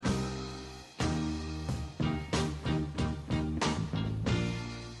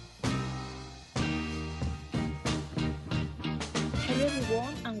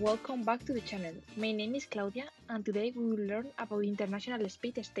everyone and welcome back to the channel. My name is Claudia and today we will learn about the International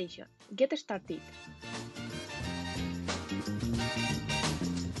Space Station. Get started!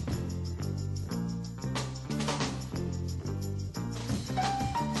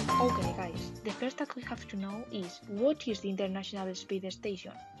 Okay guys, the first that we have to know is what is the International Space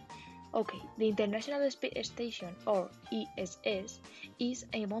Station? Okay, the International Space Station, or ISS, is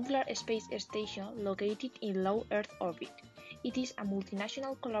a modular space station located in low Earth orbit. It is a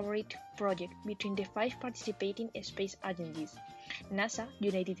multinational collaborative project between the 5 participating space agencies: NASA,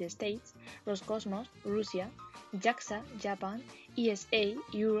 United States, Roscosmos, Russia, JAXA, Japan, ESA,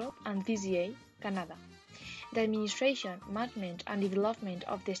 Europe, and VCA, Canada. The administration, management, and development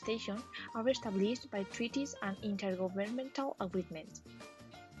of the station are established by treaties and intergovernmental agreements.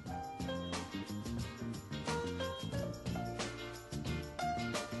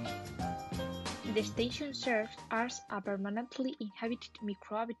 The station serves as a permanently inhabited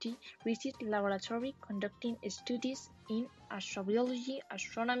microgravity research laboratory conducting studies in astrobiology,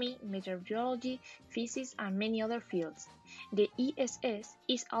 astronomy, meteorology, physics, and many other fields. The ISS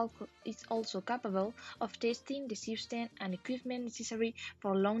is also capable of testing the system and equipment necessary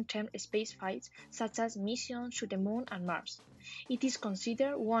for long-term space flights, such as missions to the Moon and Mars. It is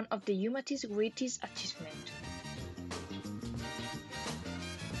considered one of the humanity's greatest achievements.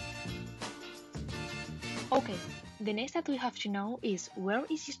 Okay, the next that we have to know is where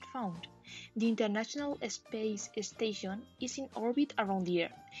is it found? The International Space Station is in orbit around the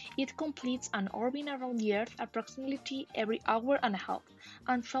Earth. It completes an orbit around the Earth approximately every hour and a half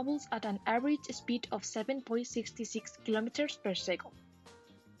and travels at an average speed of 7.66 km per second.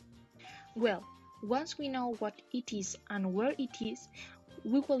 Well, once we know what it is and where it is,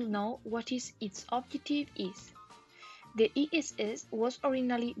 we will know what its objective is. The ISS was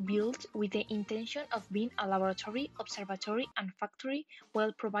originally built with the intention of being a laboratory, observatory, and factory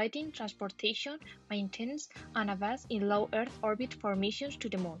while providing transportation, maintenance, and a base in low Earth orbit for missions to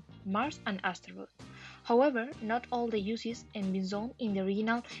the Moon, Mars, and asteroids. However, not all the uses envisioned in the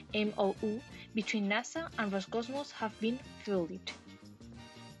original MOU between NASA and Roscosmos have been fulfilled.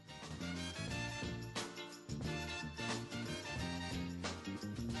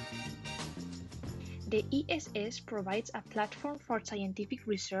 The ISS provides a platform for scientific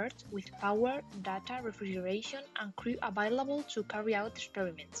research with power, data, refrigeration, and crew available to carry out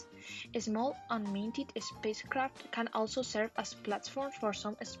experiments. Small unmanned spacecraft can also serve as platforms for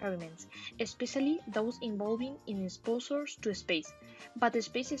some experiments, especially those involving exposures to space. But the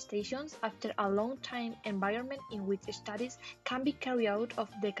space stations, after a long-time environment in which studies can be carried out of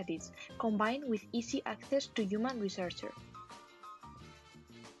decades, combined with easy access to human researchers.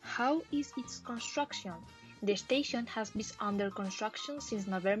 How is its construction? The station has been under construction since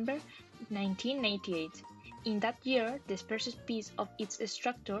November 1998. In that year, the first piece of its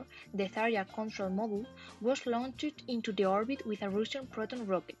structure, the Tharia Control Module, was launched into the orbit with a Russian Proton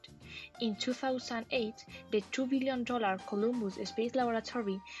rocket. In 2008, the $2 billion Columbus Space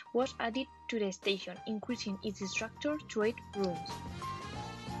Laboratory was added to the station, increasing its structure to 8 rooms.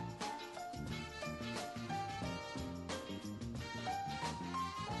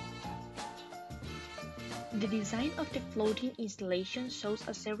 The design of the floating installation shows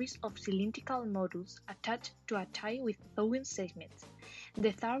a series of cylindrical modules attached to a tie with towing segments.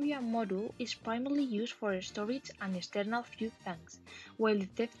 The Tharia module is primarily used for storage and external fuel tanks, while the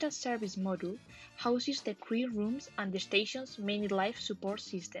Theta service module houses the crew rooms and the station's main life support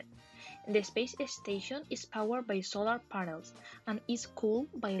system. The space station is powered by solar panels and is cooled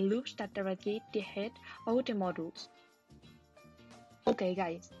by loops that radiate the head of the modules. Okay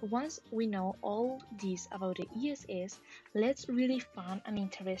guys, once we know all this about the ISS, let's really fun and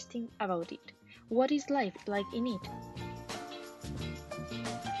interesting about it. What is life like in it?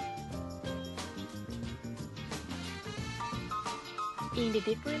 In the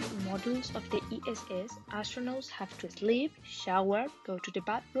different modules of the ISS, astronauts have to sleep, shower, go to the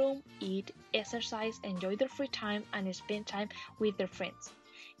bathroom, eat, exercise, enjoy their free time, and spend time with their friends.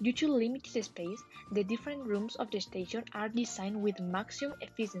 Due to limited space, the different rooms of the station are designed with maximum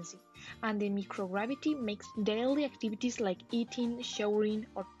efficiency, and the microgravity makes daily activities like eating, showering,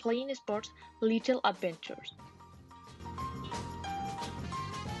 or playing sports little adventures.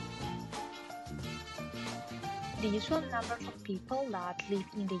 The usual number of people that live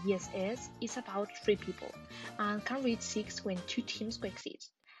in the ISS is about 3 people, and can reach 6 when 2 teams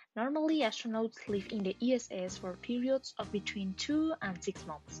coexist. Normally, astronauts live in the ISS for periods of between 2 and 6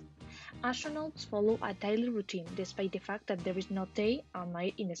 months. Astronauts follow a daily routine despite the fact that there is no day or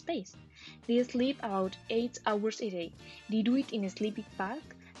night in space. They sleep about 8 hours a day. They do it in a sleeping bag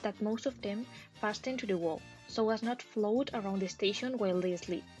that most of them fasten to the wall, so as not float around the station while they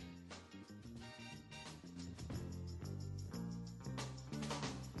sleep.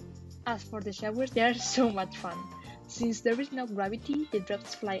 As for the showers, they are so much fun. Since there is no gravity, the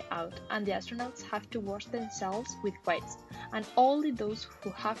drops fly out, and the astronauts have to wash themselves with wipes, and only those who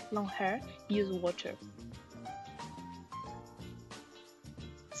have long hair use water.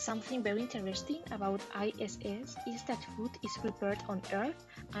 Something very interesting about ISS is that food is prepared on Earth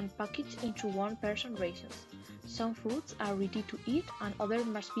and packaged into one-person rations. Some foods are ready to eat and others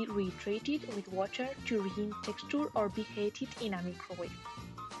must be rehydrated with water to regain texture or be heated in a microwave.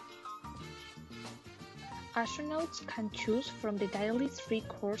 Astronauts can choose from the daily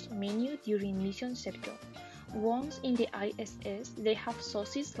three-course menu during mission sector. Once in the ISS, they have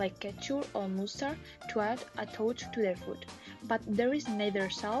sauces like ketchup or mustard to add a touch to their food, but there is neither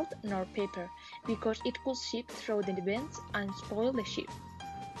salt nor pepper because it could seep through the vents and spoil the ship.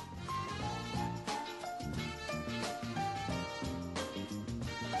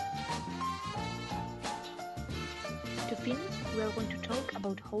 To finish, we are going to talk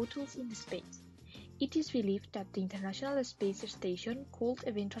about hotels in space. It is believed that the International Space Station could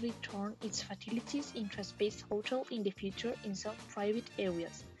eventually turn its facilities into a space hotel in the future in some private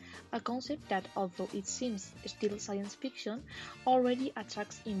areas, a concept that, although it seems still science fiction, already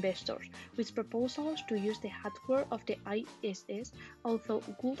attracts investors, with proposals to use the hardware of the ISS, although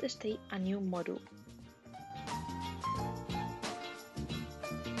would stay a new model.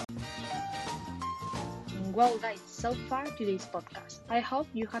 Well guys, so far today's podcast. I hope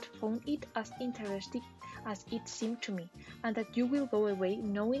you had found it as interesting as it seemed to me, and that you will go away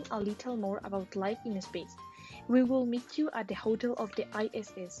knowing a little more about life in space. We will meet you at the hotel of the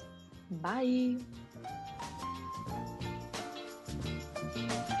ISS. Bye!